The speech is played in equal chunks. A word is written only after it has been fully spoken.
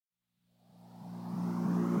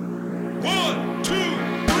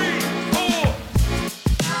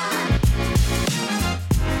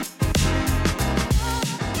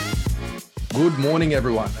Good morning,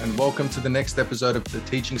 everyone, and welcome to the next episode of the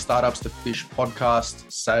Teaching Startups to Fish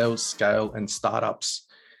podcast, Sales, Scale, and Startups.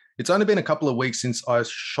 It's only been a couple of weeks since I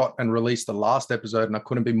shot and released the last episode, and I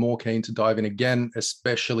couldn't be more keen to dive in again,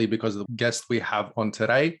 especially because of the guest we have on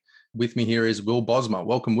today. With me here is Will Bosma.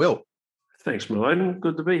 Welcome, Will. Thanks, Malone.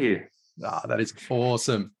 Good to be here. That is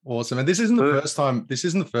awesome. Awesome. And this isn't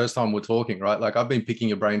the first time we're talking, right? Like, I've been picking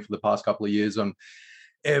your brain for the past couple of years on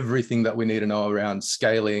everything that we need to know around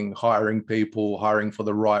scaling, hiring people, hiring for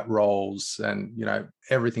the right roles, and, you know,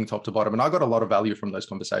 everything top to bottom. And I got a lot of value from those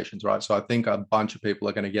conversations, right? So I think a bunch of people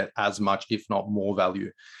are going to get as much, if not more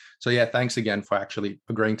value. So yeah, thanks again for actually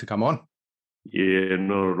agreeing to come on. Yeah,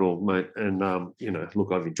 not at all, mate. And,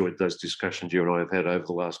 look, I've enjoyed those discussions you and I have had over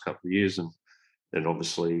the last couple of years. And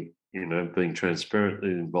obviously, you know, being transparent, the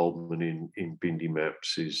involvement in Bindi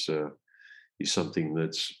Maps is something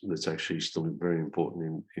that's actually still very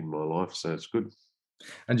important in my life. So it's good.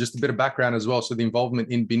 And just a bit of background as well. So the involvement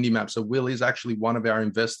in Bindi Maps. So Will is actually one of our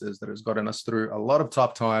investors that has gotten us through a lot of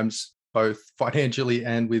tough times, both financially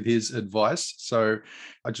and with his advice. So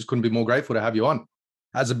I just couldn't be more grateful to have you on.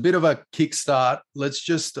 As a bit of a kickstart, let's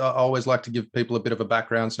just, I always like to give people a bit of a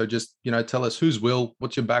background. So just, you know, tell us, who's Will,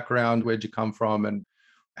 what's your background, where'd you come from, and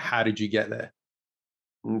how did you get there?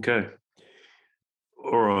 Okay.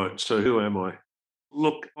 All right. So who am I?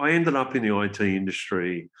 Look, I ended up in the IT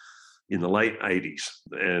industry in the late 80s.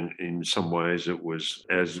 And in some ways it was,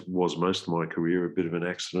 as was most of my career, a bit of an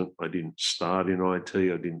accident. I didn't start in IT.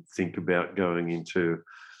 I didn't think about going into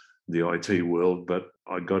the IT world, but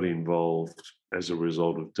I got involved as a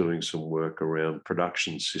result of doing some work around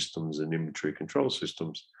production systems and inventory control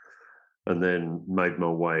systems, and then made my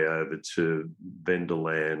way over to vendor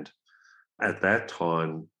land at that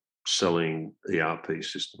time selling ERP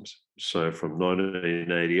systems. So from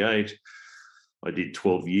 1988, I did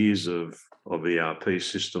 12 years of ERP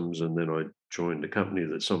systems, and then I joined a company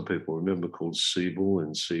that some people remember called Siebel,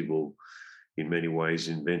 and Siebel in many ways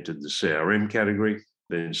invented the CRM category.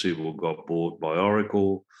 Then Siebel got bought by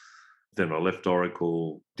Oracle. Then I left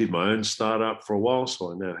Oracle, did my own startup for a while,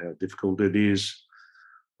 so I know how difficult it is.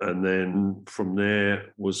 And then from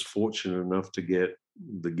there was fortunate enough to get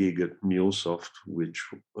the gig at MuleSoft, which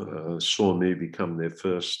saw me become their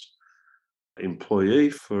first employee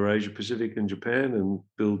for Asia Pacific and Japan and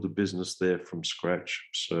build the business there from scratch.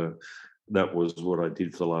 So that was what I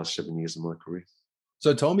did for the last 7 years of my career.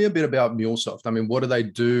 So tell me a bit about MuleSoft. I mean, what do they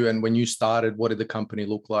do? And when you started, what did the company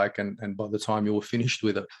look like? And by the time you were finished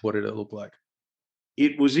with it, what did it look like?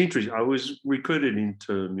 It was interesting. I was recruited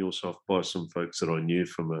into MuleSoft by some folks that I knew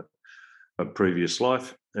from a previous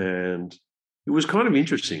life. And it was kind of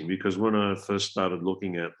interesting because when I first started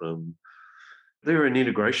looking at them, they're an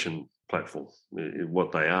integration platform,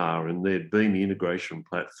 what they are. And there'd been integration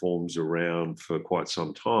platforms around for quite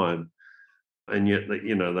some time. And yet,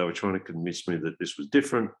 you know, they were trying to convince me that this was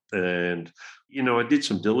different. And, you know, I did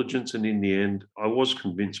some diligence. And in the end, I was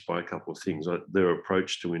convinced by a couple of things. Their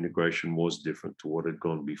approach to integration was different to what had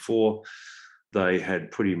gone before. They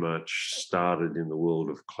had pretty much started in the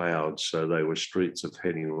world of cloud. So they were streets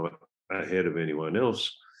ahead of anyone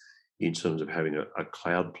else in terms of having a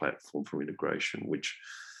cloud platform for integration, which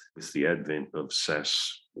with the advent of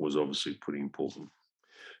SaaS was obviously pretty important.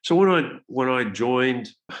 So when I joined,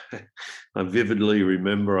 I vividly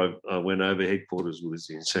remember I went over, headquarters was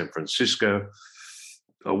in San Francisco.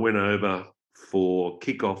 I went over for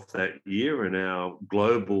kickoff that year, and our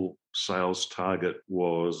global sales target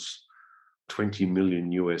was 20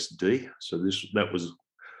 million USD. So that was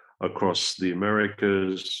across the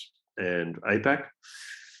Americas and APAC.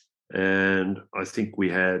 And I think we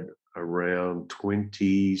had around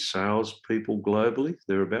 20 salespeople globally,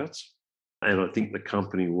 thereabouts. And I think the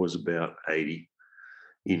company was about 80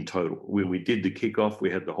 in total. When we did the kickoff, we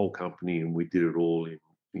had the whole company and we did it all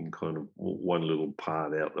in kind of one little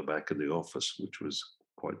part out the back of the office, which was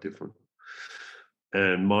quite different.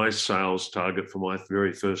 And my sales target for my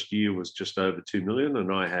very first year was just over 2 million.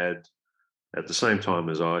 And I had, at the same time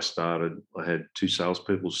as I started, I had 2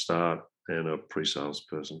 salespeople start and a pre-sales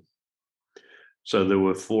person. So there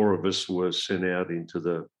were 4 of us were sent out into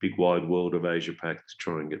the big wide world of Asia Pac to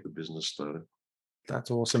try and get the business started. That's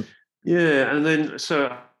awesome. Yeah, and then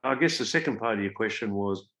so I guess the second part of your question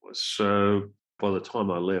was so by the time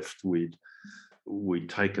I left, we'd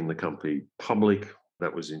taken the company public.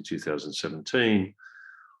 That was in 2017.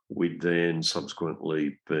 We'd then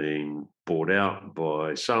subsequently been bought out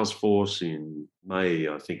by Salesforce in May,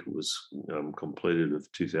 I think it was completed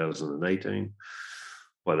of 2018.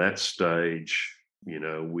 By that stage, you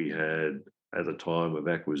know, we had, at the time of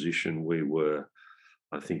acquisition, we were,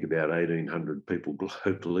 I think, about 1,800 people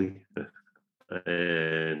globally.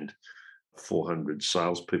 And 400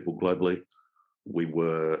 salespeople globally. We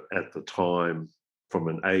were at the time, from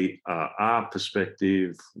an ARR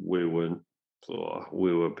perspective, we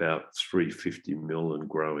were about 350 mil and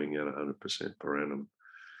growing at 100% per annum.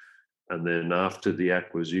 And then after the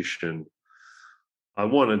acquisition, I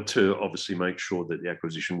wanted to obviously make sure that the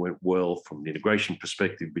acquisition went well from the integration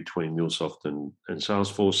perspective between MuleSoft and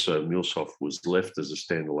Salesforce. So MuleSoft was left as a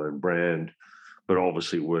standalone brand, but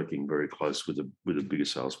obviously working very close with a bigger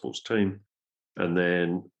Salesforce team. And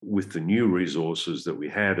then with the new resources that we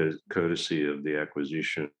had as courtesy of the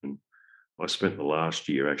acquisition, I spent the last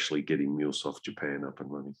year actually getting MuleSoft Japan up and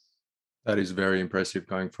running. That is very impressive,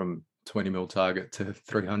 going from 20 mil target to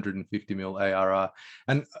 350 mil ARR.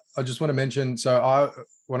 And I just want to mention, so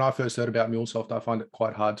when I first heard about MuleSoft, I find it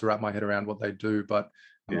quite hard to wrap my head around what they do, but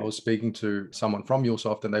I was speaking to someone from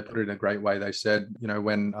MuleSoft and they put it in a great way. They said,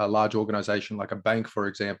 when a large organization like a bank, for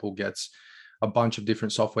example, gets a bunch of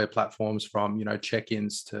different software platforms from,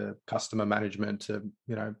 check-ins to customer management to,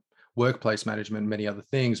 workplace management, many other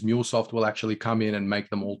things, MuleSoft will actually come in and make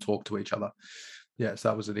them all talk to each other. Yeah, so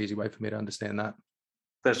that was an easy way for me to understand that.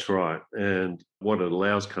 That's right. And what it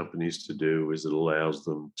allows companies to do is it allows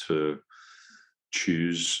them to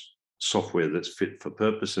choose software that's fit for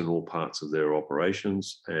purpose in all parts of their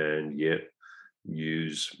operations, and yet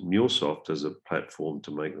use MuleSoft as a platform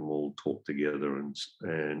to make them all talk together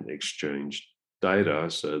and exchange data,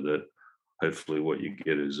 so that hopefully what you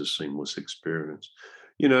get is a seamless experience.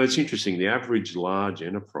 It's interesting. The average large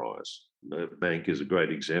enterprise, the bank is a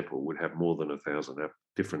great example, would have more than 1,000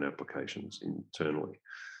 different applications internally,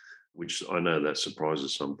 which I know that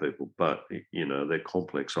surprises some people, but they're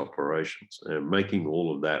complex operations, and making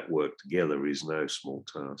all of that work together is no small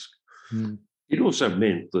task. It also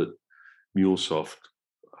meant that MuleSoft,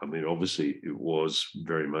 obviously it was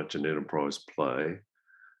very much an enterprise play,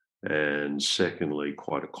 and secondly,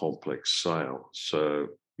 quite a complex sale. So,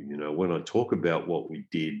 when I talk about what we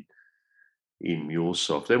did in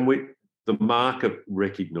MuleSoft, and the market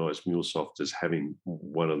recognized MuleSoft as having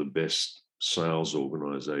one of the best sales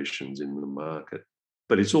organizations in the market,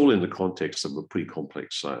 but it's all in the context of a pretty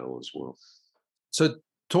complex sale as well. So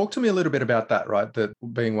talk to me a little bit about that, right? That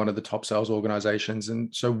being one of the top sales organizations.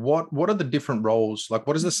 And so what are the different roles? Like,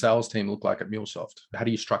 what does the sales team look like at MuleSoft? How do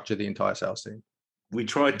you structure the entire sales team? We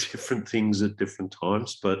tried different things at different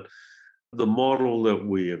times, but the model that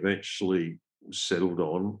we eventually settled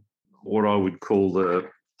on, what I would call the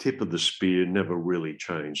tip of the spear, never really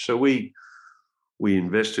changed. So we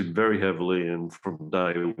invested very heavily, and from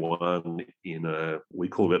day one we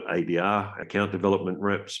called it ADR, account development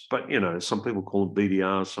reps, but some people call them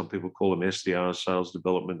BDRs, some people call them SDRs, sales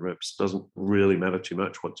development reps. Doesn't really matter too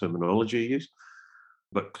much what terminology you use,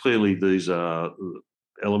 but clearly these are the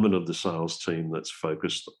element of the sales team that's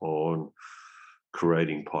focused on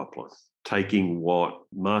creating pipeline, taking what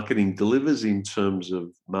marketing delivers in terms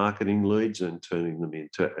of marketing leads and turning them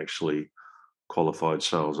into actually qualified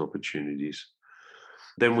sales opportunities.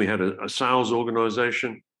 Then we had a sales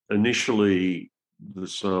organization. Initially, the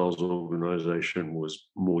sales organization was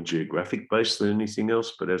more geographic based than anything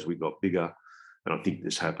else, but as we got bigger, and I think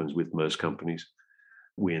this happens with most companies,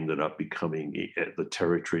 we ended up becoming, the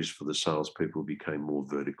territories for the salespeople became more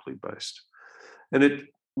vertically based. And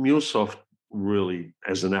MuleSoft really,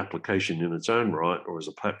 as an application in its own right, or as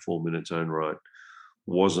a platform in its own right,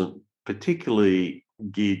 wasn't particularly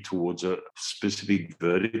geared towards a specific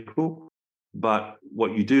vertical. But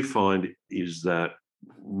what you do find is that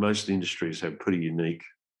most industries have pretty unique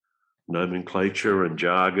nomenclature and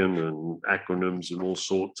jargon and acronyms and all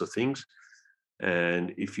sorts of things.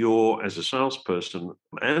 And if you're, as a salesperson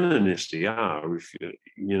and an SDR,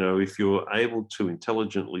 if you're able to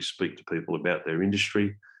intelligently speak to people about their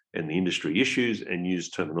industry and the industry issues and use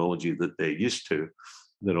terminology that they're used to,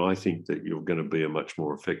 then I think that you're going to be a much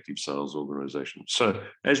more effective sales organization. So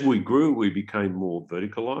as we grew, we became more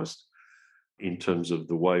verticalized in terms of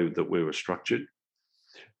the way that we were structured.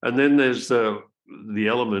 And then there's the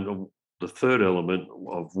third element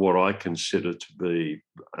of what I consider to be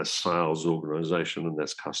a sales organization, and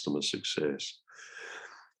that's customer success.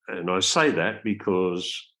 And I say that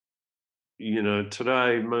because,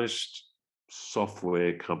 today most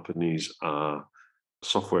software companies are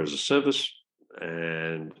software as a service,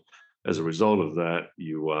 and as a result of that,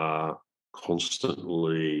 you are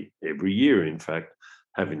constantly, every year, in fact,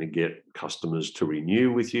 having to get customers to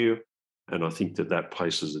renew with you. And I think that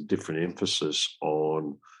places a different emphasis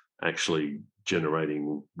on actually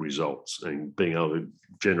generating results and being able to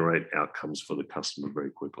generate outcomes for the customer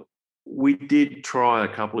very quickly. We did try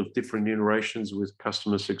a couple of different iterations with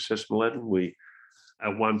customer success, Mladen. We,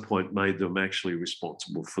 at one point, made them actually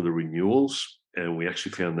responsible for the renewals And we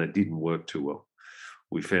actually found that didn't work too well.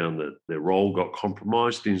 We found that their role got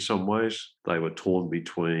compromised in some ways. They were torn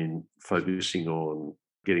between focusing on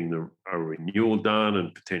getting a renewal done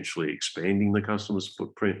and potentially expanding the customer's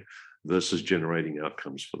footprint versus generating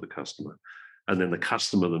outcomes for the customer. And then the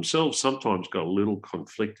customer themselves sometimes got a little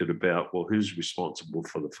conflicted about, well, who's responsible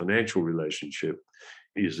for the financial relationship?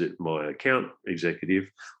 Is it my account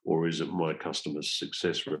executive or is it my customer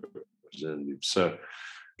success representative? So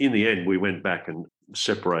in the end, we went back and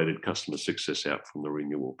separated customer success out from the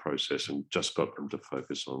renewal process and just got them to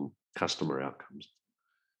focus on customer outcomes.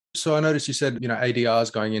 So I noticed you said,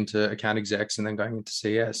 ADRs going into account execs and then going into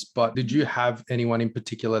CS, but did you have anyone in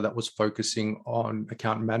particular that was focusing on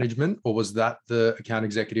account management, or was that the account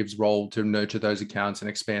executive's role to nurture those accounts and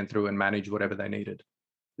expand through and manage whatever they needed?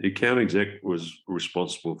 The account exec was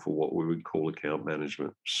responsible for what we would call account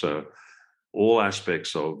management. So all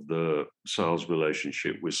aspects of the sales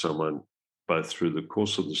relationship with someone, both through the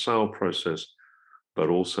course of the sale process, but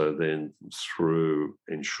also then through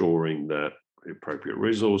ensuring that appropriate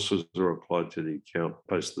resources are applied to the account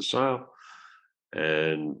post the sale,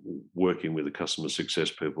 and working with the customer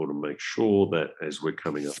success people to make sure that as we're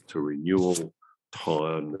coming up to renewal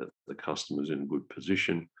time, that the customer's in a good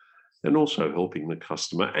position, and also helping the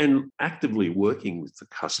customer and actively working with the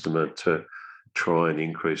customer to try and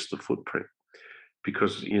increase the footprint.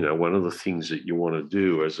 Because, one of the things that you want to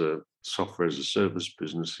do as a software as a service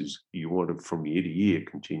business is you want to, from year to year,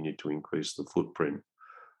 continue to increase the footprint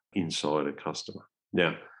inside a customer.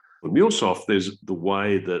 Now, with MuleSoft, there's the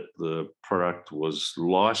way that the product was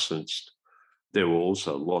licensed. There were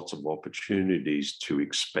also lots of opportunities to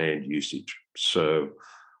expand usage. So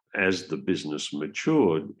as the business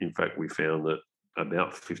matured, in fact, we found that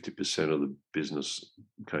about 50% of the business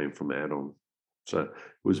came from add-on. So it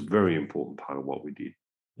was a very important part of what we did.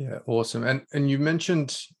 Yeah, awesome. And you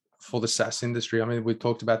mentioned for the SaaS industry, I mean, we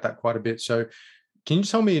talked about that quite a bit. So can you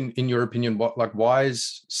tell me, in your opinion, why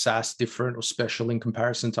is SaaS different or special in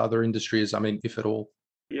comparison to other industries? I mean, if at all.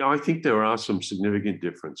 Yeah, I think there are some significant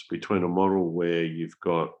difference between a model where you've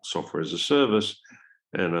got software as a service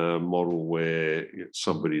and a model where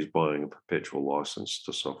somebody's buying a perpetual license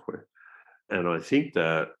to software. And I think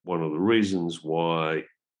that one of the reasons why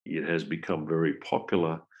it has become very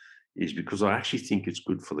popular is because I actually think it's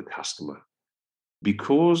good for the customer.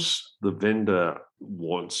 Because the vendor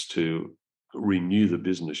wants to renew the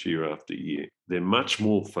business year after year, they're much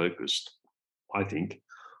more focused, I think,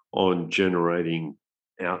 on generating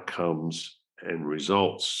outcomes and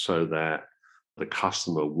results so that the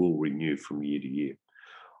customer will renew from year to year.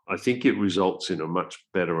 I think it results in a much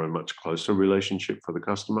better and much closer relationship for the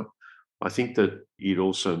customer. I think that it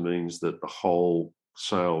also means that the whole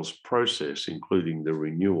sales process, including the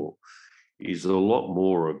renewal, is a lot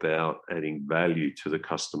more about adding value to the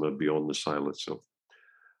customer beyond the sale itself.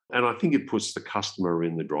 And I think it puts the customer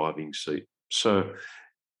in the driving seat. So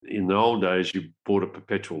in the old days, you bought a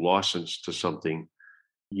perpetual license to something,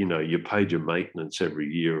 you paid your maintenance every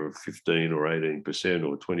year of 15 or 18%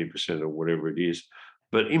 or 20% or whatever it is.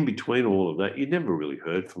 But in between all of that, you never really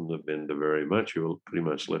heard from the vendor very much. You were pretty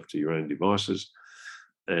much left to your own devices.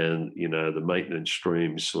 And, the maintenance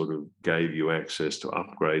streams sort of gave you access to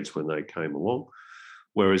upgrades when they came along.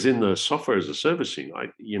 Whereas in the software as a servicing,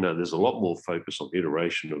 there's a lot more focus on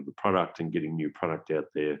iteration of the product and getting new product out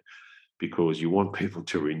there because you want people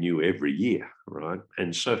to renew every year, right?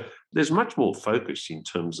 And so there's much more focus in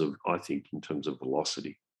terms of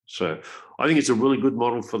velocity. So I think it's a really good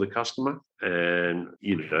model for the customer, and,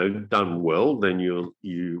 done well, then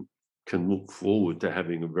you can look forward to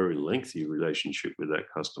having a very lengthy relationship with that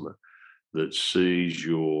customer that sees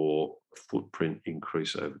your footprint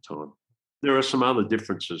increase over time. There are some other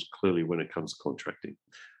differences clearly when it comes to contracting,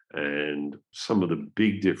 and some of the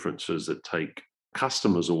big differences that take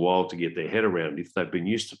customers a while to get their head around. If they've been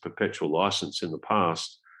used to perpetual license in the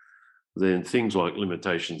past, then things like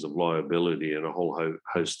limitations of liability and a whole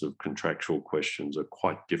host of contractual questions are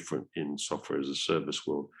quite different in software as a service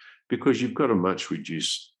world because you've got a much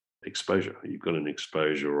reduced exposure. You've got an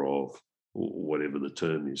exposure of whatever the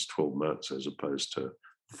term is, 12 months as opposed to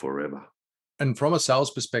forever. And from a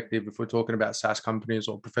sales perspective, if we're talking about SaaS companies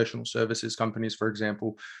or professional services companies, for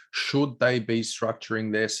example, should they be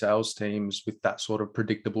structuring their sales teams with that sort of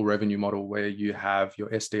predictable revenue model where you have your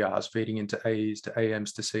SDRs feeding into AEs to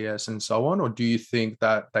AMs to CS and so on? Or do you think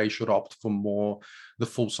that they should opt for more the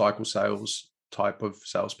full cycle sales type of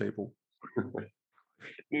salespeople?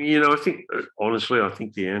 I think, honestly, I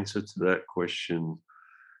think the answer to that question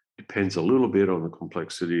depends a little bit on the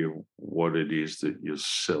complexity of what it is that you're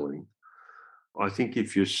selling. I think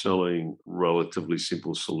if you're selling relatively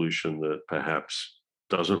simple solution that perhaps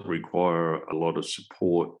doesn't require a lot of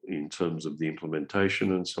support in terms of the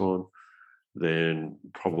implementation and so on, then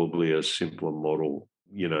probably a simpler model,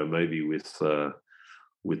 maybe with a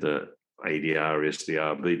ADR,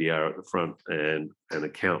 SDR, BDR at the front and an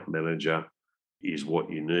account manager is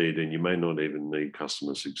what you need. And you may not even need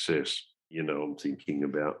customer success. I'm thinking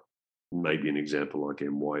about maybe an example like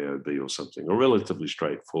MYOB or something, a relatively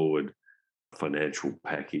straightforward financial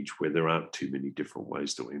package where there aren't too many different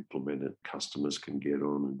ways to implement it. Customers can get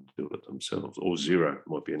on and do it themselves. Or Xero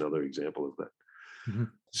might be another example of that. Mm-hmm.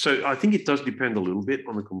 So I think it does depend a little bit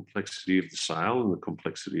on the complexity of the sale and the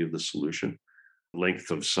complexity of the solution,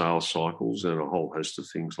 length of sales cycles, and a whole host of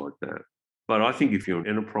things like that. But I think if you're an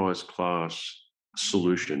enterprise class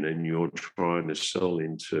solution and you're trying to sell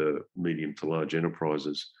into medium to large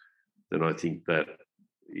enterprises, then I think that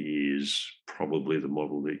is probably the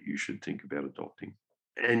model that you should think about adopting.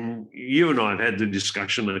 And you and I have had the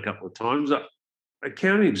discussion a couple of times.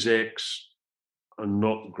 Account execs are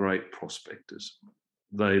not great prospectors.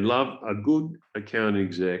 They love a good account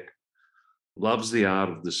exec, loves the art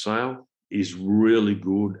of the sale, is really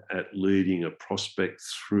good at leading a prospect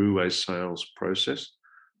through a sales process.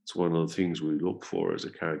 It's one of the things we look for as a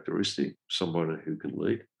characteristic, someone who can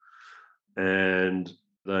lead. And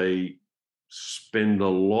they spend a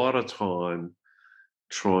lot of time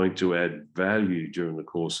trying to add value during the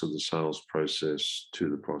course of the sales process to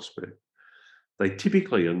the prospect. They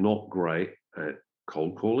typically are not great at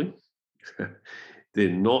cold calling. They're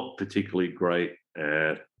not particularly great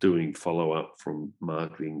at doing follow-up from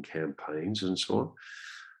marketing campaigns and so on.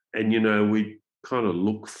 And, we kind of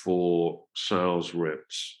look for sales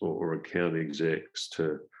reps or account execs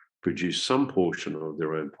to produce some portion of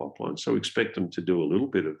their own pipeline. So expect them to do a little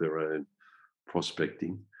bit of their own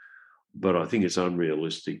prospecting. But I think it's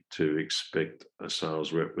unrealistic to expect a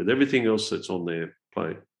sales rep with everything else that's on their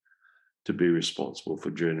plate to be responsible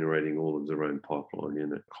for generating all of their own pipeline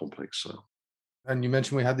in a complex sale. And you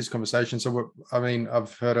mentioned we had this conversation. So,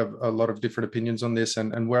 I've heard of a lot of different opinions on this,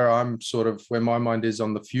 and where my mind is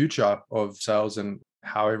on the future of sales and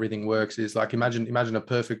how everything works is like, imagine a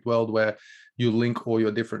perfect world where you link all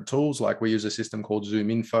your different tools. Like we use a system called Zoom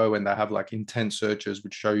Info, and they have like intent searches,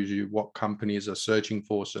 which shows you what companies are searching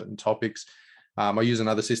for certain topics. I use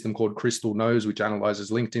another system called Crystal Knows, which analyzes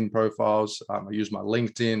LinkedIn profiles. I use my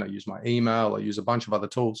LinkedIn, I use my email, I use a bunch of other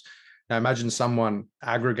tools. Now imagine someone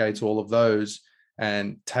aggregates all of those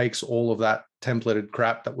and takes all of that templated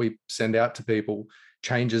crap that we send out to people,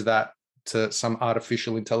 changes that to some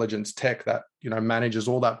artificial intelligence tech that, manages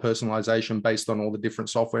all that personalization based on all the different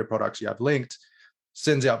software products you have linked,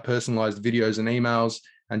 sends out personalized videos and emails,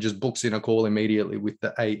 and just books in a call immediately with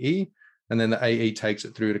the AE. And then the AE takes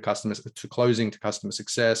it through to closing, to customer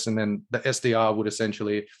success. And then the SDR would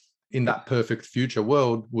essentially, in that perfect future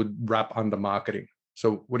world, would wrap under marketing.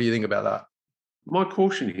 So what do you think about that? My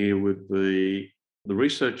caution here would be, the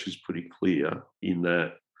research is pretty clear in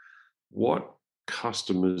that what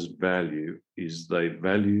customers value is they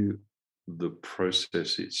value the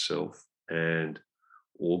process itself and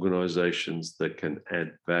organizations that can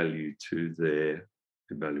add value to their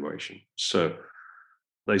evaluation. So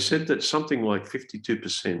they said that something like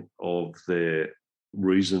 52% of their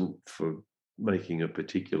reason for making a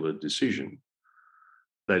particular decision,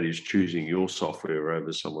 that is choosing your software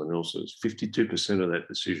over someone else's, 52% of that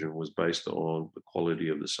decision was based on the quality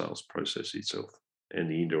of the sales process itself and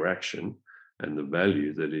the interaction and the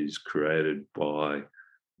value that is created by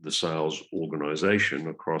the sales organization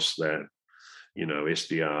across that,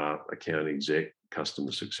 SDR, account exec,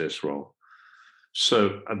 customer success role.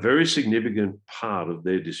 So a very significant part of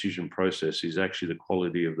their decision process is actually the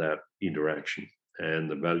quality of that interaction and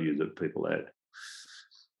the value that people add.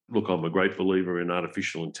 Look, I'm a great believer in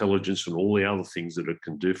artificial intelligence and all the other things that it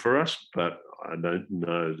can do for us, but I don't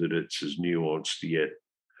know that it's as nuanced yet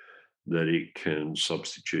that it can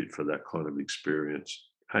substitute for that kind of experience.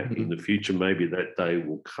 Hey, in the future, maybe that day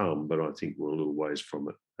will come, but I think we're a little ways from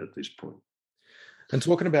it at this point. And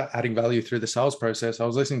talking about adding value through the sales process, I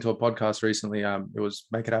was listening to a podcast recently. It was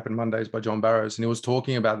Make It Happen Mondays by John Barrows, and he was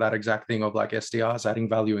talking about that exact thing of like SDRs adding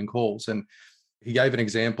value in calls. And he gave an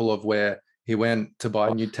example of where he went to buy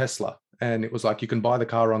a new Tesla, and it was like, you can buy the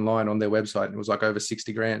car online on their website, and it was like over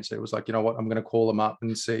 60 grand. So it was like, you know what, I'm going to call them up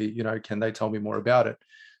and see, can they tell me more about it?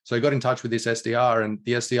 So he got in touch with this SDR, and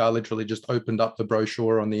the SDR literally just opened up the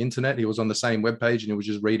brochure on the internet. He was on the same webpage and he was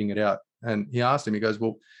just reading it out. And he asked him, he goes,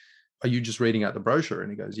 well, are you just reading out the brochure? And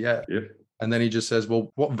he goes, yeah. And then he just says,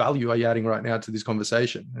 well, what value are you adding right now to this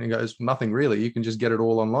conversation? And he goes, nothing really. You can just get it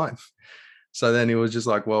all online. So then he was just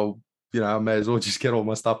like, well, I may as well just get all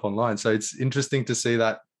my stuff online. So it's interesting to see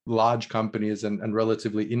that large companies and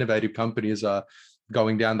relatively innovative companies are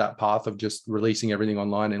going down that path of just releasing everything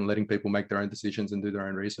online and letting people make their own decisions and do their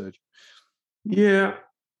own research. Yeah.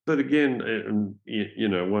 But again, and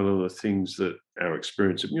one of the things that our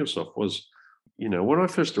experience at MuleSoft was, when I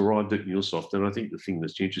first arrived at MuleSoft, and I think the thing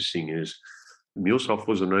that's interesting is MuleSoft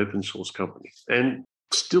was an open source company and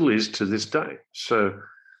still is to this day. So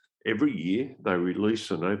every year they release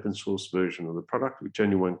an open source version of the product, which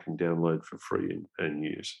anyone can download for free and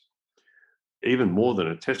use. Even more than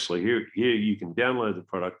a Tesla, here you can download the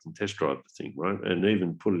product and test drive the thing, right? And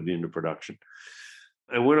even put it into production.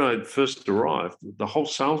 And when I first arrived, the whole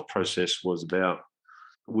sales process was about,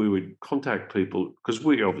 we would contact people, because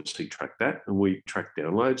we obviously track that and we track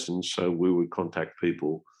downloads. And so we would contact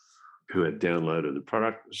people who had downloaded the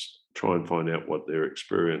product, try and find out what their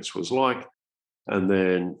experience was like, and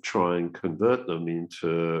then try and convert them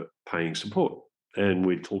into paying support. And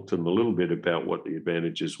we talked to them a little bit about what the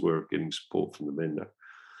advantages were of getting support from the vendor.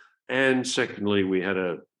 And secondly, we had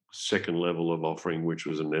a second level of offering, which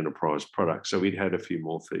was an enterprise product. So we'd had a few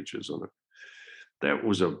more features on it. That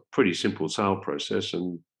was a pretty simple sale process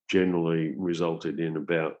and generally resulted in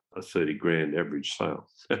about a 30 grand average sale.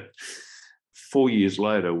 4 years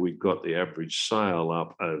later, we got the average sale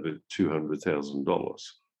up over $200,000.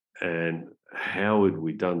 And how had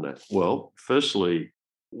we done that? Well, firstly,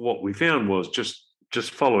 what we found was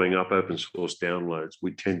just following up open source downloads,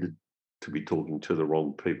 we tended to be talking to the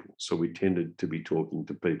wrong people. So we tended to be talking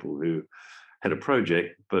to people who had a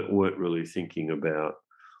project but weren't really thinking about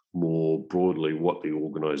more broadly what the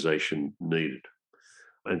organization needed.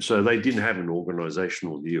 And so they didn't have an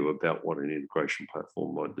organizational view about what an integration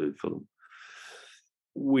platform might do for them.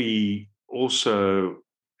 We also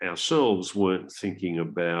ourselves weren't thinking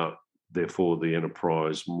about, therefore, the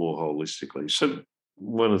enterprise more holistically. So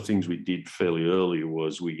one of the things we did fairly early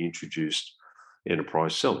was we introduced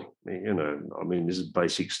enterprise selling. This is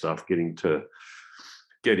basic stuff, getting to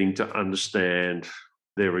understand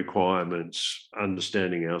their requirements,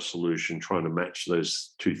 understanding our solution, trying to match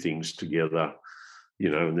those two things together,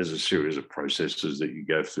 and there's a series of processes that you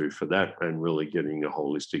go through for that, and really getting a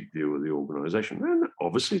holistic view of the organization. And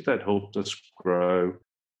obviously that helped us grow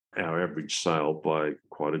our average sale by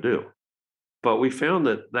quite a deal. But we found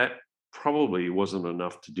that probably wasn't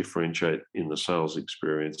enough to differentiate in the sales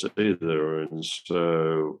experience either. And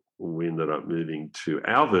so we ended up moving to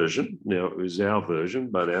our version. Now, it was our version,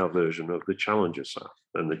 but our version of the Challenger sale.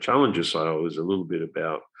 And the Challenger sale is a little bit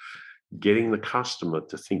about getting the customer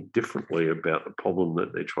to think differently about the problem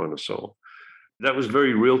that they're trying to solve. That was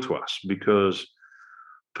very real to us because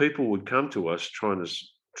people would come to us trying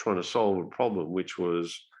to solve a problem, which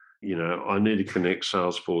was, I need to connect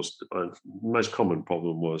Salesforce. Most common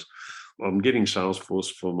problem was, I'm getting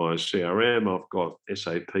Salesforce for my CRM. I've got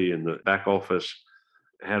SAP in the back office.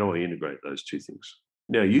 How do I integrate those two things?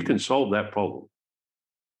 Now, you can solve that problem.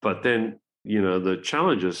 But then, the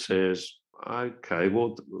challenger says, okay,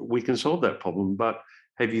 well, we can solve that problem, but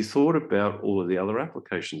have you thought about all of the other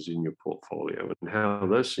applications in your portfolio and how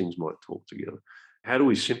those things might talk together? How do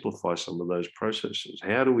we simplify some of those processes?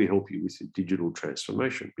 How do we help you with your digital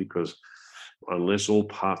transformation? Because unless all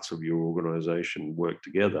parts of your organization work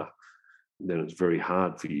together, then it's very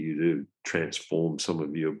hard for you to transform some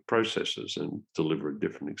of your processes and deliver a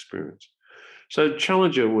different experience. So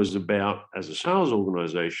Challenger was about, as a sales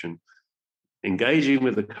organization, engaging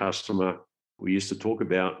with the customer. We used to talk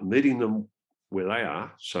about meeting them where they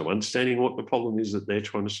are, so understanding what the problem is that they're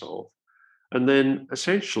trying to solve, and then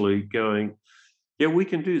essentially going, yeah, we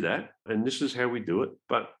can do that, and this is how we do it,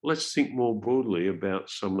 but let's think more broadly about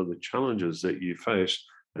some of the challenges that you face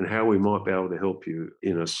and how we might be able to help you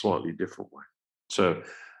in a slightly different way. So,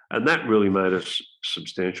 and that really made a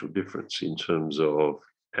substantial difference in terms of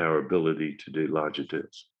our ability to do larger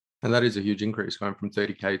deals. And that is a huge increase, going from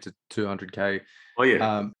 30K to 200K. Oh,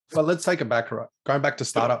 yeah. But let's take it back, right? Going back to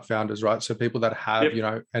startup founders, right? So people that have,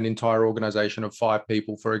 an entire organization of 5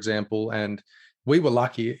 people, for example, and we were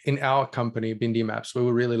lucky in our company, Bindi Maps, we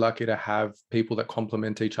were really lucky to have people that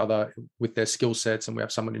complement each other with their skill sets. And we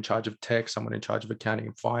have someone in charge of tech, someone in charge of accounting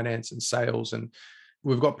and finance and sales. And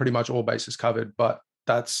we've got pretty much all bases covered. But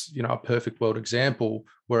that's, a perfect world example.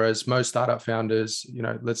 Whereas most startup founders,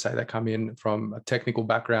 let's say they come in from a technical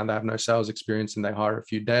background, they have no sales experience and they hire a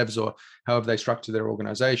few devs or however they structure their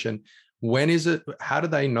organization. How do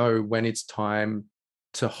they know when it's time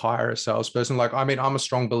to hire a salesperson? I'm a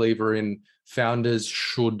strong believer in founders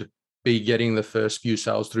should be getting the first few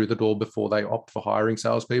sales through the door before they opt for hiring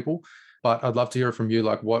salespeople. But I'd love to hear from you,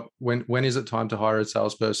 when is it time to hire a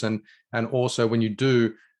salesperson? And also when you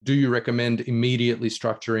do you recommend immediately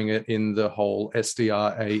structuring it in the whole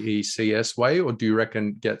SDR, AE, CS way? Or do you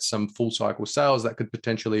reckon get some full cycle sales that could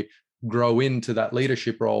potentially grow into that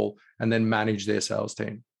leadership role and then manage their sales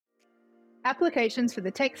team. Applications for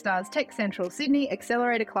the Techstars Tech Central Sydney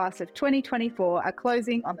Accelerator Class of 2024 are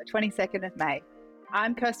closing on the 22nd of May.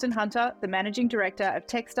 I'm Kirsten Hunter, the Managing Director of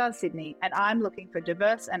Techstars Sydney, and I'm looking for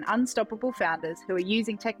diverse and unstoppable founders who are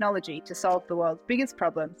using technology to solve the world's biggest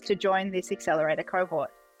problems to join this accelerator cohort.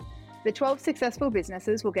 The 12 successful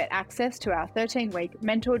businesses will get access to our 13-week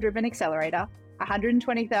mentor-driven accelerator,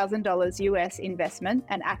 $120,000 US investment,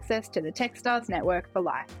 and access to the Techstars network for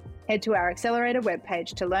life. Head to our accelerator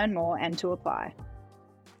webpage to learn more and to apply.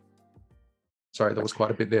 Sorry, that was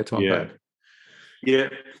quite a bit there to unpack. Yeah.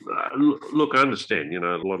 Look, I understand,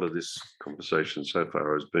 a lot of this conversation so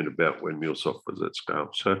far has been about when MuleSoft was at scale.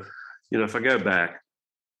 So, if I go back,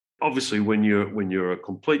 obviously when you're a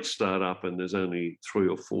complete startup and there's only 3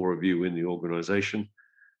 or 4 of you in the organization,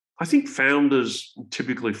 I think founders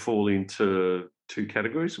typically fall into 2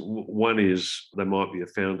 categories. One is there might be a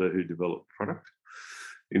founder who developed product,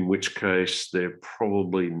 in which case they're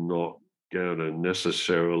probably not going to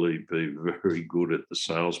necessarily be very good at the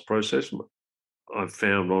sales process. I've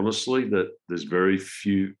found, honestly, that there's very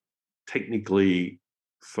few technically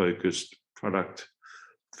focused product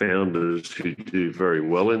founders who do very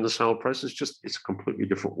well in the sales process. It's a completely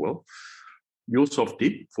different world. MuleSoft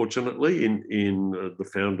did, fortunately. In the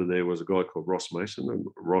founder there was a guy called Ross Mason, and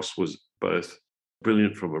Ross was both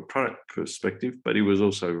brilliant from a product perspective, but he was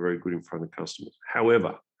also very good in front of customers.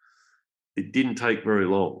 However, it didn't take very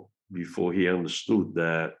long before he understood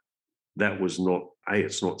that was not, A,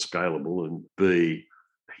 it's not scalable, and B,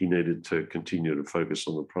 he needed to continue to focus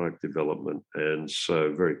on the product development. And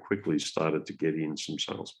so very quickly started to get in some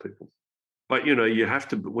salespeople. But, you have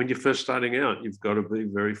to, when you're first starting out, you've got to be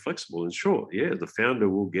very flexible. And sure, the founder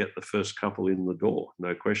will get the first couple in the door,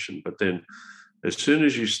 no question. But then as soon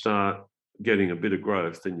as you start getting a bit of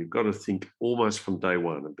growth, then you've got to think almost from day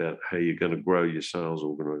one about how you're going to grow your sales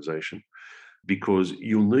organization, because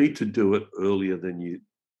you'll need to do it earlier than you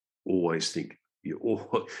always think. You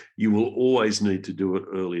will always need to do it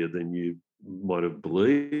earlier than you might have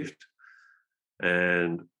believed.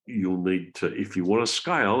 And you'll need to, if you want to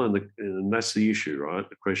scale, and that's the issue, right?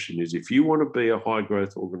 The question is, if you want to be a high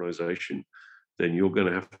growth organization, then you're going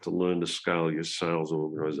to have to learn to scale your sales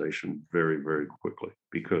organization very, very quickly.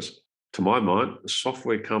 Because to my mind, a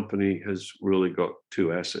software company has really got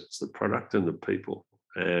 2 assets, the product and the people.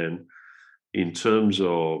 And in terms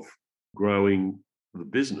of growing the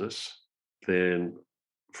business, then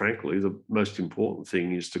frankly, the most important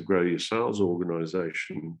thing is to grow your sales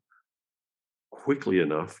organization quickly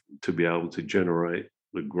enough to be able to generate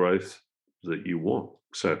the growth that you want.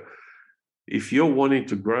 So if you're wanting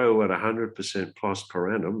to grow at 100% plus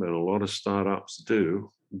per annum, and a lot of startups do,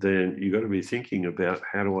 then you've got to be thinking about,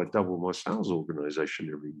 how do I double my sales organization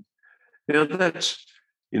every year? Now that's,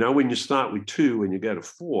 when you start with 2 and you go to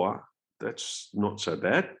 4, that's not so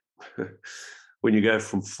bad. When you go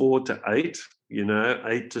from 4 to 8,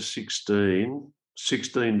 8 to 16,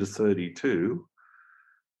 16 to 32,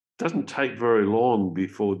 doesn't take very long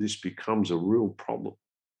before this becomes a real problem.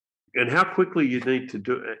 And how quickly you need to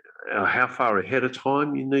do it, how far ahead of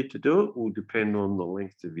time you need to do it, will depend on the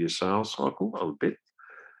length of your sales cycle a bit.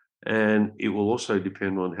 And it will also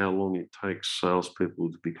depend on how long it takes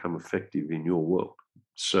salespeople to become effective in your world.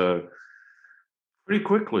 So pretty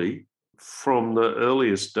quickly, from the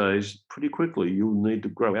earliest days, you'll need to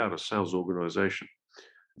grow out a sales organization.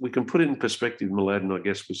 We can put it in perspective, Mladen, I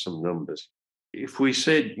guess, with some numbers. If we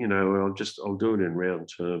said, I'll do it in round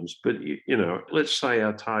terms, but, let's say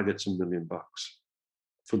our target's $1 million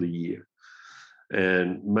for the year,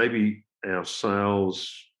 and maybe our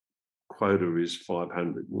sales quota is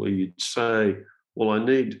 500. Well, you'd say, well, I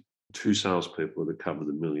need 2 salespeople to cover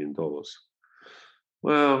the $1 million.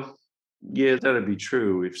 Well, yeah, that'd be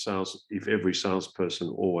true if every salesperson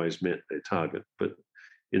always met their target. But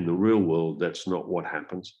in the real world, that's not what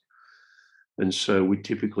happens. And so we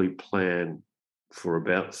typically plan for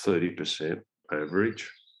about 30%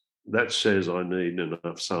 average. That says I need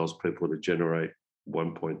enough salespeople to generate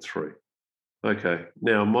 1.3. Okay,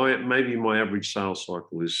 now maybe my average sales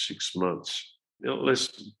cycle is 6 months.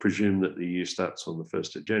 Let's presume that the year starts on the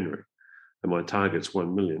 1st of January and my target's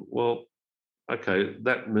 1 million. Well, okay,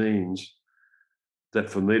 that means that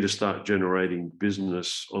for me to start generating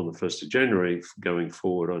business on the 1st of January going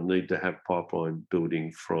forward, I need to have pipeline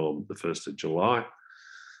building from the 1st of July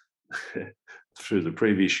through the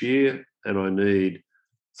previous year, and I need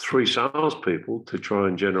 3 salespeople to try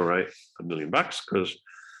and generate $1 million, because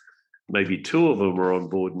maybe 2 of them are on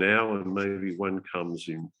board now, and maybe 1 comes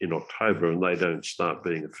in October, and they don't start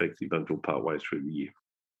being effective until partway through the year.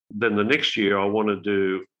 Then the next year I want to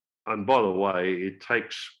do, and by the way, it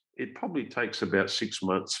takes it probably takes about 6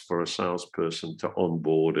 months for a salesperson to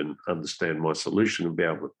onboard and understand my solution and be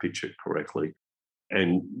able to pitch it correctly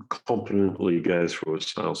and competently go through a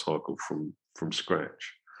sales cycle from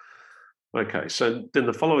scratch. Okay, so then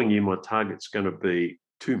the following year, my target's going to be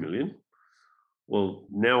 2 million. Well,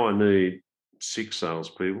 now I need 6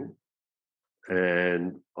 salespeople,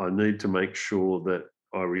 and I need to make sure that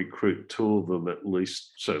I recruit 2 of them at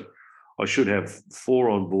least. So I should have 4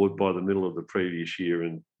 on board by the middle of the previous year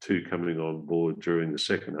and 2 coming on board during the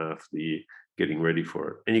second half of the year, getting ready for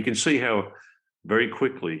it. And you can see how very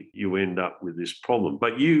quickly you end up with this problem.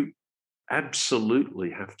 But you absolutely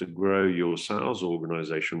have to grow your sales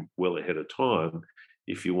organization well ahead of time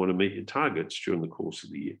if you want to meet your targets during the course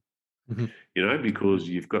of the year. Mm-hmm. Because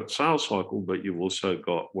you've got sales cycle, but you've also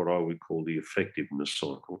got what I would call the effectiveness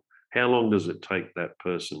cycle. How long does it take that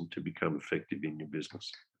person to become effective in your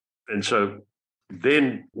business? And so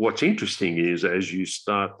then what's interesting is as you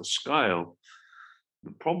start to scale,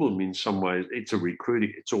 the problem in some ways, it's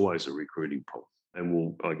always a recruiting problem. And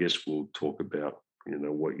we'll talk about,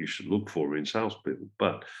 what you should look for in salespeople,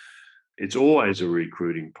 but it's always a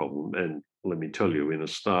recruiting problem. And let me tell you, in a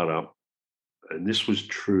startup, and this was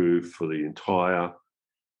true for the entire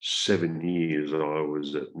 7 years that I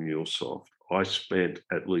was at MuleSoft, I spent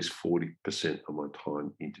at least 40% of my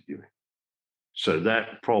time interviewing. So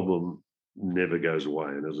that problem never goes away.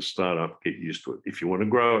 And as a startup, get used to it. If you want to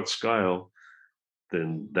grow at scale,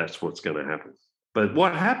 then that's what's going to happen. But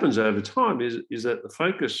what happens over time is that the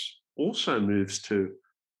focus also moves to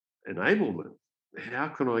enablement. How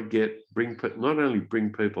can I not only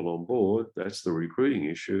bring people on board, that's the recruiting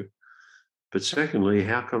issue, but secondly,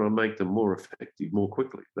 how can I make them more effective more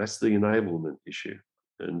quickly? That's the enablement issue.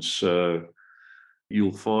 And so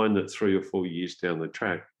you'll find that 3 or 4 years down the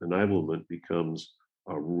track, enablement becomes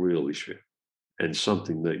a real issue and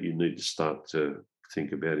something that you need to start to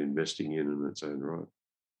think about investing in its own right.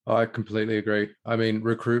 I completely agree. I mean,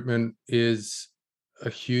 recruitment is a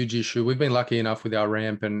huge issue. We've been lucky enough with our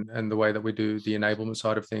ramp and the way that we do the enablement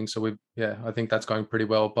side of things. So I think that's going pretty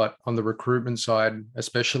well. But on the recruitment side,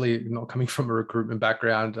 especially not coming from a recruitment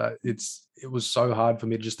background, it was so hard for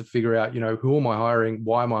me just to figure out, who am I hiring?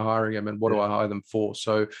 Why am I hiring them? And what do I hire them for?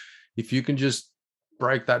 So if you can just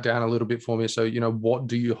break that down a little bit for me. So, what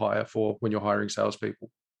do you hire for when you're hiring salespeople?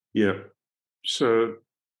 Yeah. So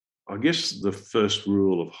I guess the first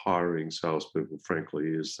rule of hiring salespeople, frankly,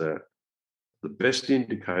 is that the best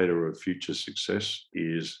indicator of future success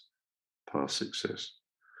is past success.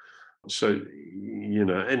 So,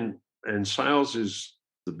 and sales is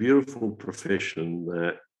the beautiful profession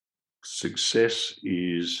that success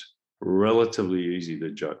is relatively easy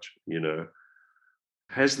to judge.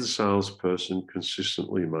 Has the salesperson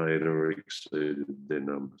consistently made or exceeded their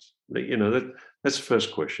numbers? That's the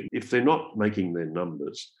first question. If they're not making their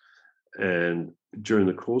numbers, and during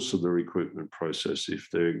the course of the recruitment process, if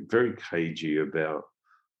they're very cagey about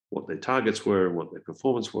what their targets were and what their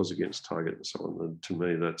performance was against target and so on, then to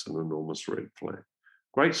me, that's an enormous red flag.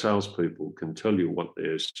 Great salespeople can tell you what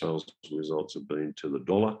their sales results have been to the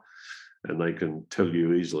dollar, and they can tell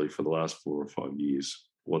you easily for the last 4 or 5 years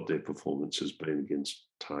what their performance has been against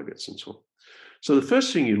targets and so on. So the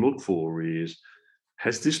first thing you look for is,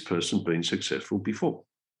 has this person been successful before?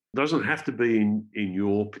 It doesn't have to be in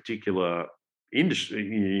your particular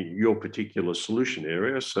industry, your particular solution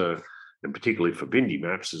area. So, and particularly for Bindi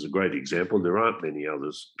Maps is a great example. There aren't many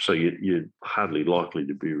others. So you're hardly likely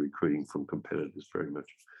to be recruiting from competitors very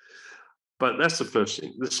much. But that's the first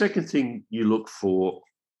thing. The second thing you look for,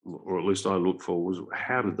 or at least I look for, was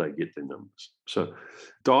how did they get their numbers? So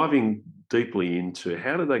diving deeply into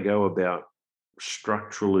how do they go about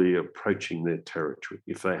structurally approaching their territory?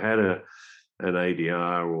 If they had an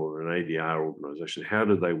ADR or an ADR organization, how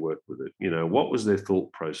did they work with it? What was their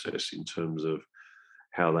thought process in terms of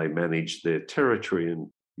how they managed their territory and,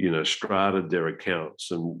 strated their accounts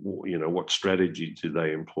and, what strategy did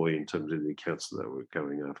they employ in terms of the accounts that they were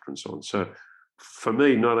going after and so on. So for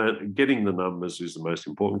me, not getting the numbers is the most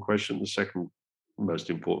important question. The second most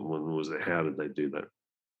important one was how did they do that?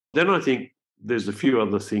 Then I think there's a few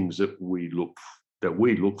other things that we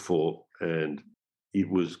look for, and it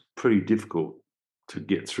was pretty difficult to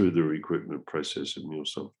get through the recruitment process at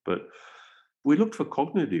MuleSoft. But we looked for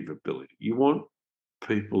cognitive ability. You want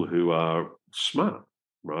people who are smart,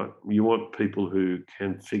 right? You want people who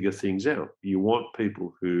can figure things out. You want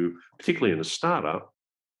people who, particularly in a startup,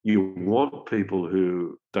 you want people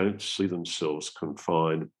who don't see themselves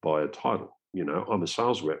confined by a title. I'm a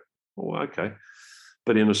sales rep. Oh, okay.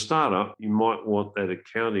 But in a startup, you might want that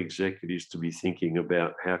account executives to be thinking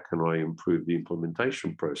about how can I improve the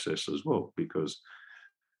implementation process as well, because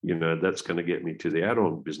That's going to get me to the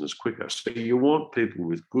add-on business quicker. So you want people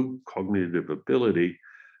with good cognitive ability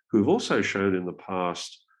who've also shown in the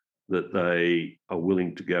past that they are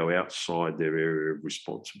willing to go outside their area of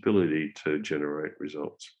responsibility to generate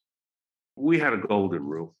results. We had a golden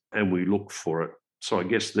rule and we look for it. So I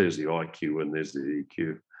guess there's the IQ and there's the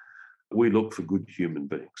EQ. We look for good human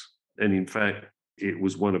beings. And in fact, it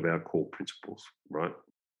was one of our core principles, right?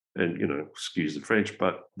 And, excuse the French,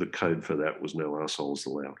 but the code for that was no assholes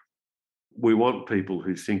allowed. We want people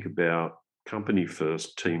who think about company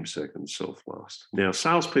first, team second, self last. Now,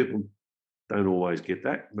 salespeople don't always get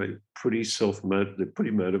that. They're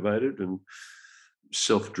pretty motivated and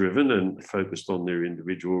self-driven and focused on their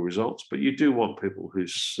individual results. But you do want people who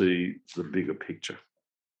see the bigger picture.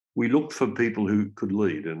 We look for people who could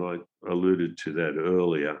lead, and I alluded to that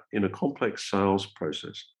earlier. In a complex sales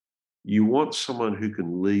process, you want someone who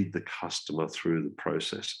can lead the customer through the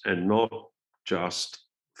process and not just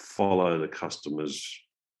follow the customer's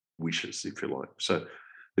wishes, if you like. So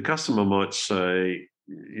the customer might say,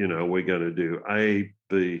 we're going to do A,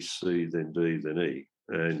 B, C, then D, then E.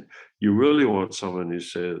 And you really want someone who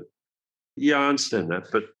said, yeah, I understand that,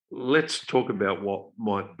 but let's talk about what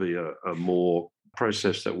might be a more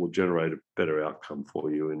process that will generate a better outcome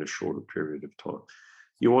for you in a shorter period of time.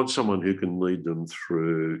 You want someone who can lead them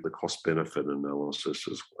through the cost-benefit analysis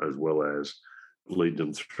as well as lead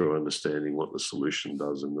them through understanding what the solution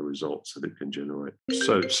does and the results that it can generate.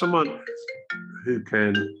 So someone who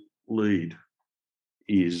can lead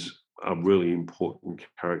is a really important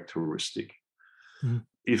characteristic. Mm.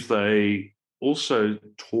 If they also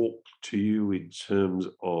talk to you in terms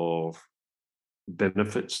of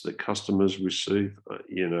benefits that customers receive,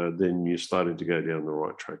 then you're starting to go down the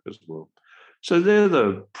right track as well. So they're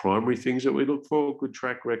the primary things that we look for: good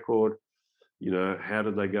track record. How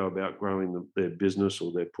do they go about growing their business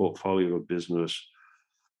or their portfolio of business?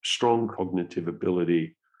 Strong cognitive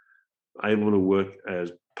ability, able to work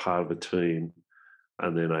as part of a team,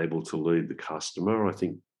 and then able to lead the customer. I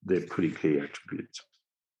think they're pretty key attributes.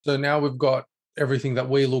 So now we've got everything that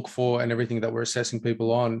we look for and everything that we're assessing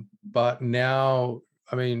people on. But now,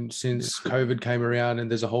 since COVID came around and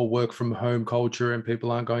there's a whole work from home culture and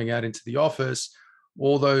people aren't going out into the office,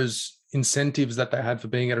 all those incentives that they had for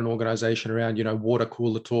being at an organization around, water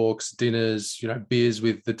cooler talks, dinners, beers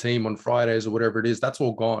with the team on Fridays or whatever it is, that's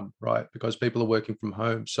all gone, right? Because people are working from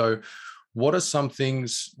home. So what are some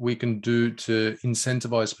things we can do to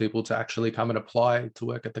incentivize people to actually come and apply to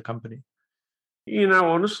work at the company?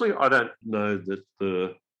 Honestly, I don't know that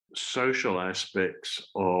the social aspects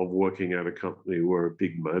of working at a company were a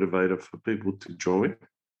big motivator for people to join.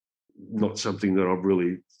 Not something that I've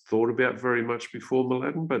really thought about very much before,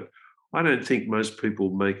 Mladen, but I don't think most people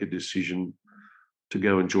make a decision to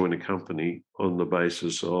go and join a company on the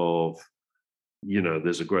basis of,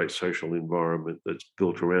 there's a great social environment that's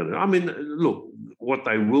built around it. Look, what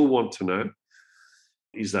they will want to know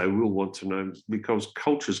is because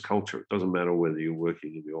culture's culture. It doesn't matter whether you're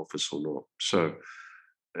working in the office or not. So,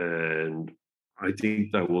 and I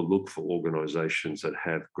think they will look for organizations that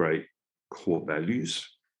have great core values,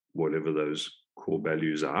 whatever those core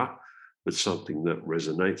values are, but something that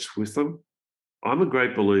resonates with them. I'm a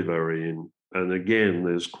great believer in, and again,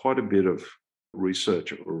 there's quite a bit of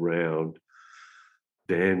research around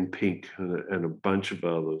Dan Pink and a bunch of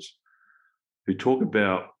others who talk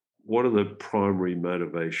about what are the primary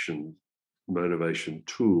motivation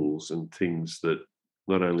tools and things that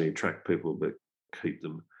not only attract people but keep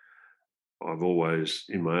them. I've always,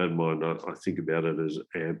 in my own mind, I think about it as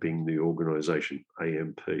amping the organisation,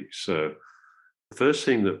 AMP. So the first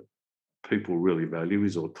thing that people really value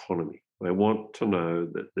is autonomy. They want to know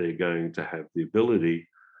that they're going to have the ability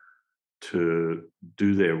to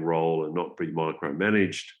do their role and not be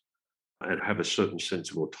micromanaged and have a certain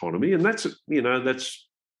sense of autonomy. And that's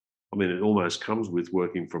it almost comes with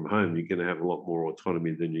working from home. You're going to have a lot more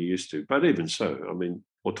autonomy than you used to. But even so,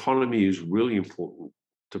 autonomy is really important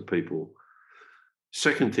to people.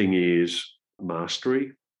 Second thing is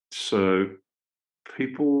mastery. So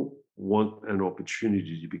people want an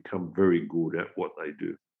opportunity to become very good at what they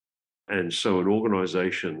do. And so an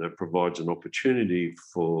organization that provides an opportunity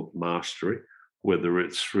for mastery, whether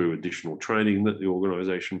it's through additional training that the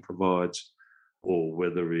organization provides, or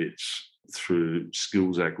whether it's through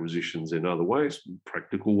skills acquisitions in other ways,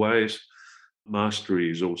 practical ways, mastery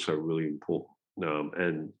is also really important.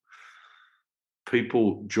 And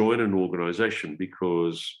people join an organization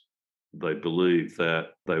because they believe that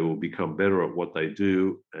they will become better at what they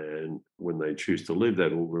do. And when they choose to leave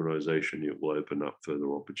that organization, it will open up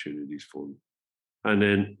further opportunities for them. And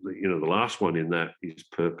then, the last one in that is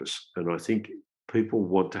purpose. And I think people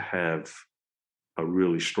want to have a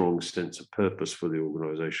really strong sense of purpose for the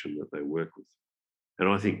organisation that they work with. And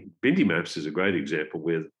I think Bindi Maps is a great example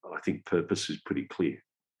where I think purpose is pretty clear.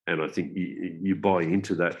 And I think you buy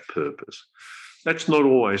into that purpose. That's not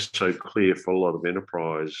always so clear for a lot of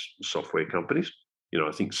enterprise software companies.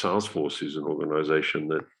 I think Salesforce is an organisation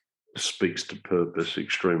that speaks to purpose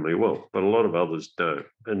extremely well, but a lot of others don't.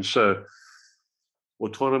 And so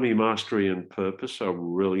autonomy, mastery, and purpose are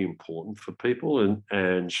really important for people.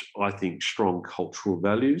 And I think strong cultural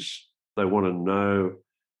values, they want to know.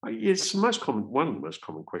 It's one of the most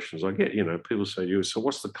common questions I get. People say to you, so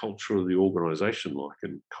what's the culture of the organisation like?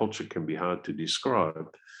 And culture can be hard to describe.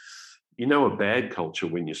 You know a bad culture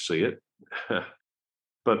when you see it,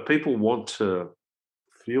 but people want to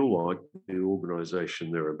feel like the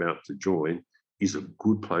organisation they're about to join is a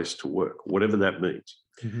good place to work, whatever that means.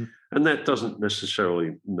 Mm-hmm. And that doesn't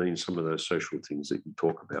necessarily mean some of those social things that you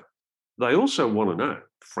talk about. They also want to know,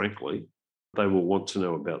 frankly, they will want to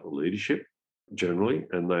know about the leadership generally,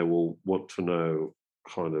 and they will want to know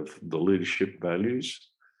kind of the leadership values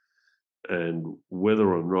and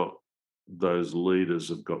whether or not those leaders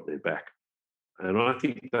have got their back. And I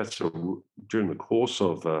think that's during the course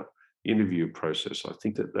of an interview process, I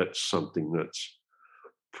think that's something that's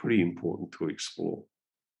pretty important to explore.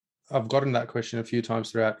 I've gotten that question a few times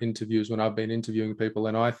throughout interviews when I've been interviewing people,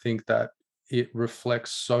 and I think that it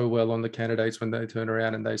reflects so well on the candidates when they turn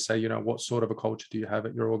around and they say, what sort of a culture do you have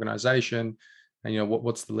at your organization? And,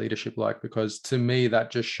 what's the leadership like? Because to me, that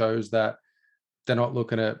just shows that they're not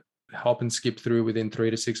looking at help and skip through within 3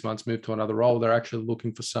 to 6 months, move to another role. They're actually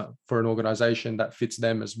looking for an organization that fits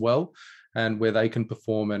them as well, and where they can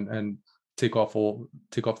perform and tick off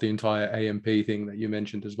the entire AMP thing that you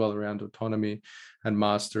mentioned as well around autonomy and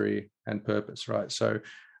mastery and purpose, right? So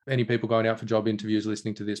any people going out for job interviews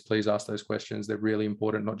listening to this, please ask those questions. They're really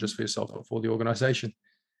important, not just for yourself, but for the organization.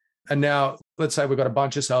 And now let's say we've got a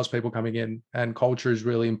bunch of salespeople coming in and culture is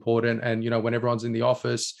really important. And, when everyone's in the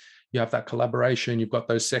office, you have that collaboration, you've got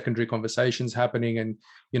those secondary conversations happening. And,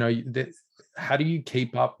 how do you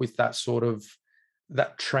keep up with that sort of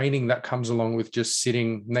that training that comes along with just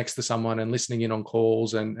sitting next to someone and listening in on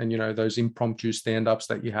calls and those impromptu stand-ups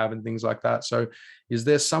that you have and things like that? So is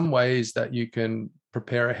there some ways that you can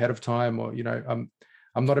prepare ahead of time? Or,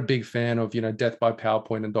 I'm not a big fan of, death by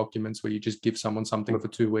PowerPoint and documents where you just give someone something for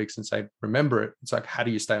 2 weeks and say, remember it. It's like, how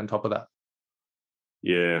do you stay on top of that?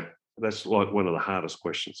 Yeah, that's like one of the hardest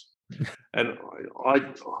questions. And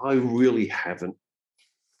I really haven't.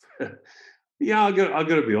 Yeah, I got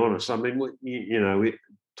to be honest. I mean,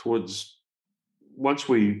 once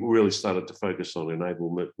we really started to focus on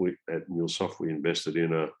enablement at MuleSoft, we invested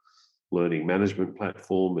in a learning management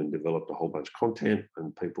platform and developed a whole bunch of content.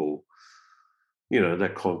 And people,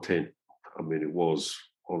 that content, I mean, it was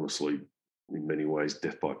honestly in many ways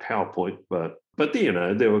death by PowerPoint, but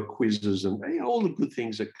there were quizzes and all the good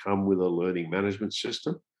things that come with a learning management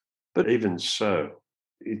system. But even so,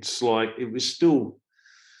 it's like it was still,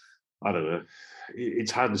 I don't know,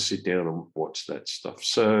 it's hard to sit down and watch that stuff.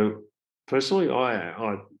 So personally,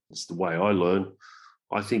 it's the way I learn.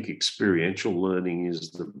 I think experiential learning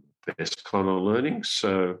is the best kind of learning.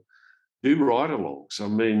 So do ride-alongs. I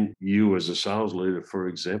mean, you as a sales leader, for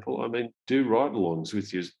example, do ride-alongs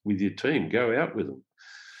with your team. Go out with them.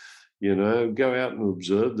 Go out and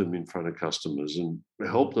observe them in front of customers and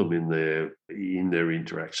help them in their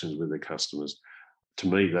interactions with their customers. To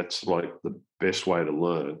me, that's like the best way to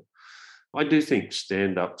learn. I do think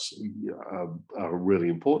stand-ups are really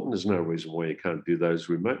important. There's no reason why you can't do those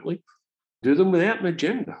remotely. Do them without an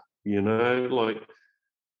agenda. Like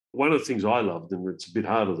one of the things I loved, and it's a bit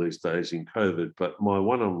harder these days in COVID, but my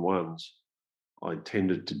one-on-ones I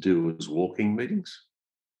tended to do as walking meetings,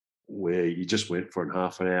 where you just went for a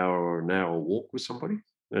half an hour or an hour walk with somebody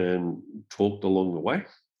and talked along the way.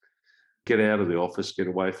 Get out of the office, get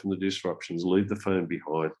away from the disruptions, leave the phone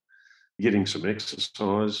behind, getting some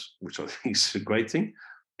exercise, which I think is a great thing,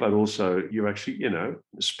 but also you're actually,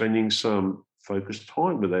 spending some focused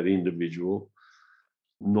time with that individual,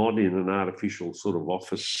 not in an artificial sort of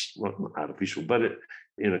office, not artificial, but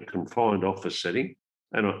in a confined office setting.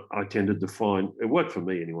 And I tended to find, it worked for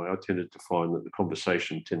me anyway, I tended to find that the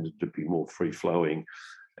conversation tended to be more free-flowing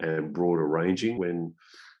and broader ranging when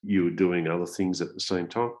you were doing other things at the same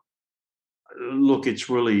time. Look, it's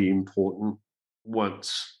really important.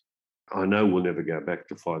 Once, I know we'll never go back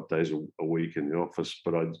to 5 days a week in the office,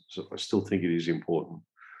 but I still think it is important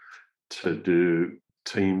to do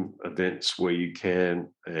team events where you can,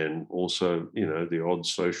 and also, the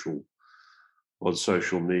odd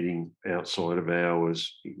social meeting outside of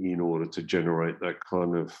hours in order to generate that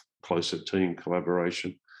kind of closer team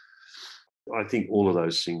collaboration. I think all of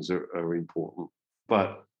those things are important.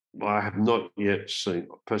 But I have not yet seen,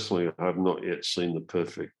 personally, I have not yet seen the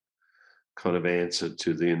perfect kind of answer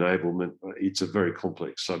to the enablement. It's a very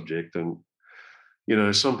complex subject. And,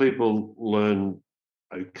 some people learn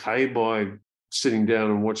okay by sitting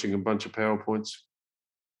down and watching a bunch of PowerPoints.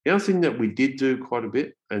 The other thing that we did do quite a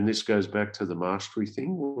bit, and this goes back to the mastery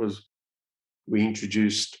thing, was we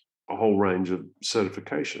introduced a whole range of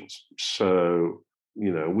certifications. So,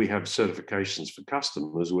 we have certifications for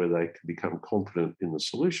customers where they can become competent in the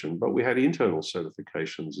solution, but we had internal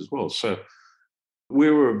certifications as well. So we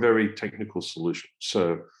were a very technical solution.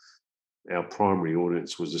 So our primary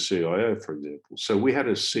audience was the CIO, for example. So we had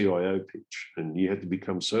a CIO pitch, and you had to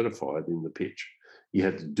become certified in the pitch. You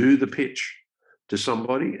had to do the pitch to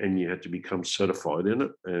somebody, and you had to become certified in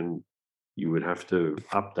it, and you would have to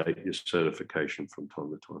update your certification from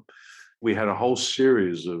time to time. We had a whole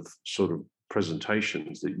series of sort of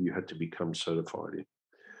presentations that you had to become certified in.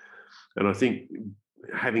 And I think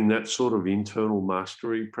having that sort of internal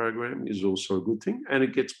mastery program is also a good thing, and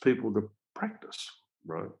it gets people to practice,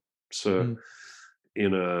 right? So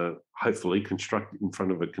in a hopefully in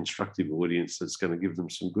front of a constructive audience that's going to give them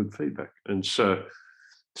some good feedback. And so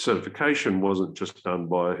certification wasn't just done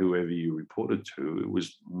by whoever you reported to, it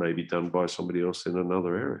was maybe done by somebody else in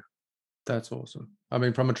another area. That's awesome. I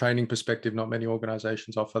mean, from a training perspective, not many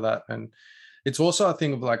organizations offer that. And it's also a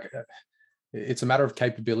thing of like, it's a matter of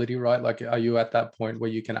capability, right? Like, are you at that point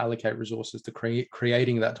where you can allocate resources to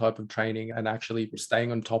creating that type of training and actually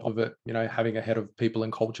staying on top of it, having a head of people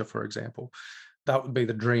and culture, for example? That would be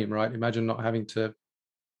the dream, right? Imagine not having to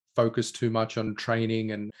focus too much on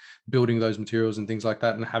training and building those materials and things like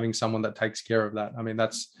that, and having someone that takes care of that. I mean,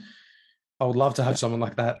 I would love to have someone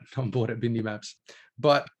like that on board at Bindi Maps.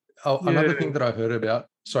 But another thing that I heard about,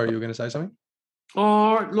 sorry, you were going to say something?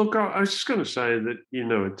 Oh, look, I was just going to say that,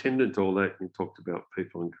 attendant to all that, you talked about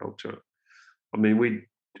people and culture. I mean, we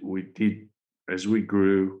did, as we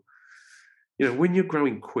grew, when you're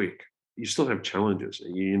growing quick, you still have challenges.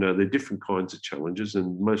 There are different kinds of challenges,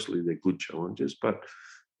 and mostly they're good challenges, but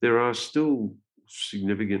there are still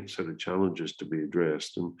significant set of challenges to be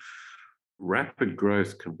addressed. And rapid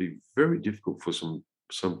growth can be very difficult for some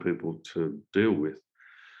people to deal with.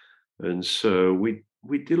 And so we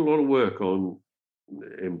did a lot of work on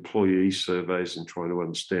employee surveys and trying to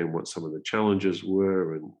understand what some of the challenges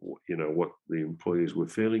were and what the employees were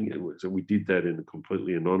feeling. And so we did that in a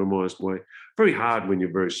completely anonymized way. Very hard when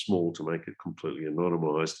you're very small to make it completely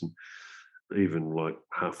anonymized. And even like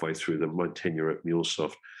halfway through my tenure at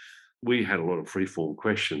MuleSoft, we had a lot of free-form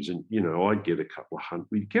questions, and I'd get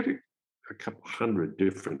we'd get a couple hundred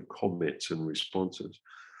different comments and responses.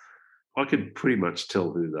 I could pretty much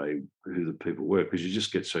tell who the people were, because you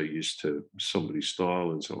just get so used to somebody's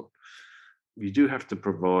style and so on. You do have to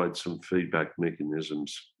provide some feedback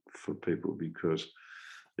mechanisms for people, because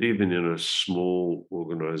even in a small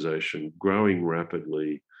organization, growing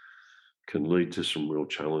rapidly can lead to some real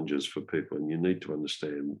challenges for people, and you need to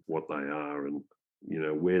understand what they are and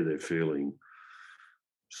where they're feeling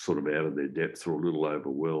sort of out of their depth or a little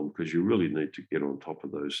overwhelmed, because you really need to get on top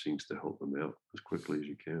of those things to help them out as quickly as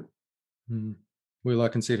you can. Will, I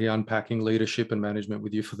can sit here unpacking leadership and management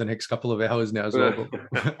with you for the next couple of hours now as well.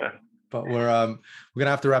 But we're going to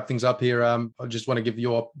have to wrap things up here. I just want to give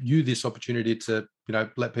you this opportunity to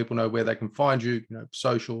let people know where they can find you.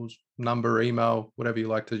 Socials, number, email, whatever you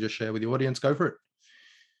like to just share with the audience. Go for it.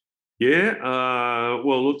 Yeah.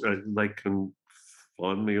 Well, look, they can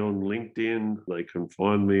find me on LinkedIn. They can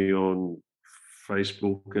find me on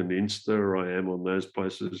Facebook and Insta. I am on those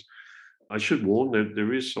places. I should warn that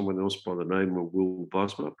there is someone else by the name of Will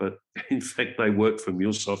Bosma, but in fact, they work for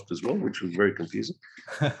MuleSoft as well, which was very confusing.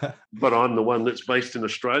 But I'm the one that's based in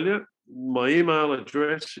Australia. My email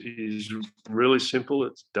address is really simple.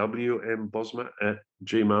 It's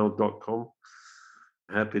wmbosma@gmail.com.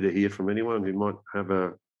 Happy to hear from anyone who might have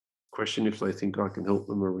a question if they think I can help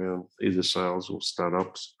them around either sales or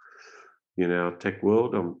startups in our tech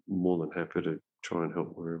world. I'm more than happy to try and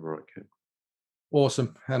help wherever I can.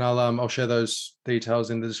 Awesome. And I'll share those details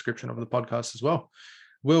in the description of the podcast as well.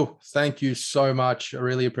 Will, thank you so much. I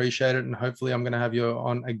really appreciate it. And hopefully I'm going to have you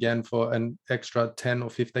on again for an extra 10 or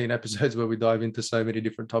 15 episodes where we dive into so many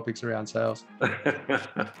different topics around sales.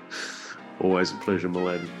 Always a pleasure, my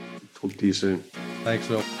lad. Talk to you soon. Thanks,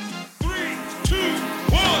 Will.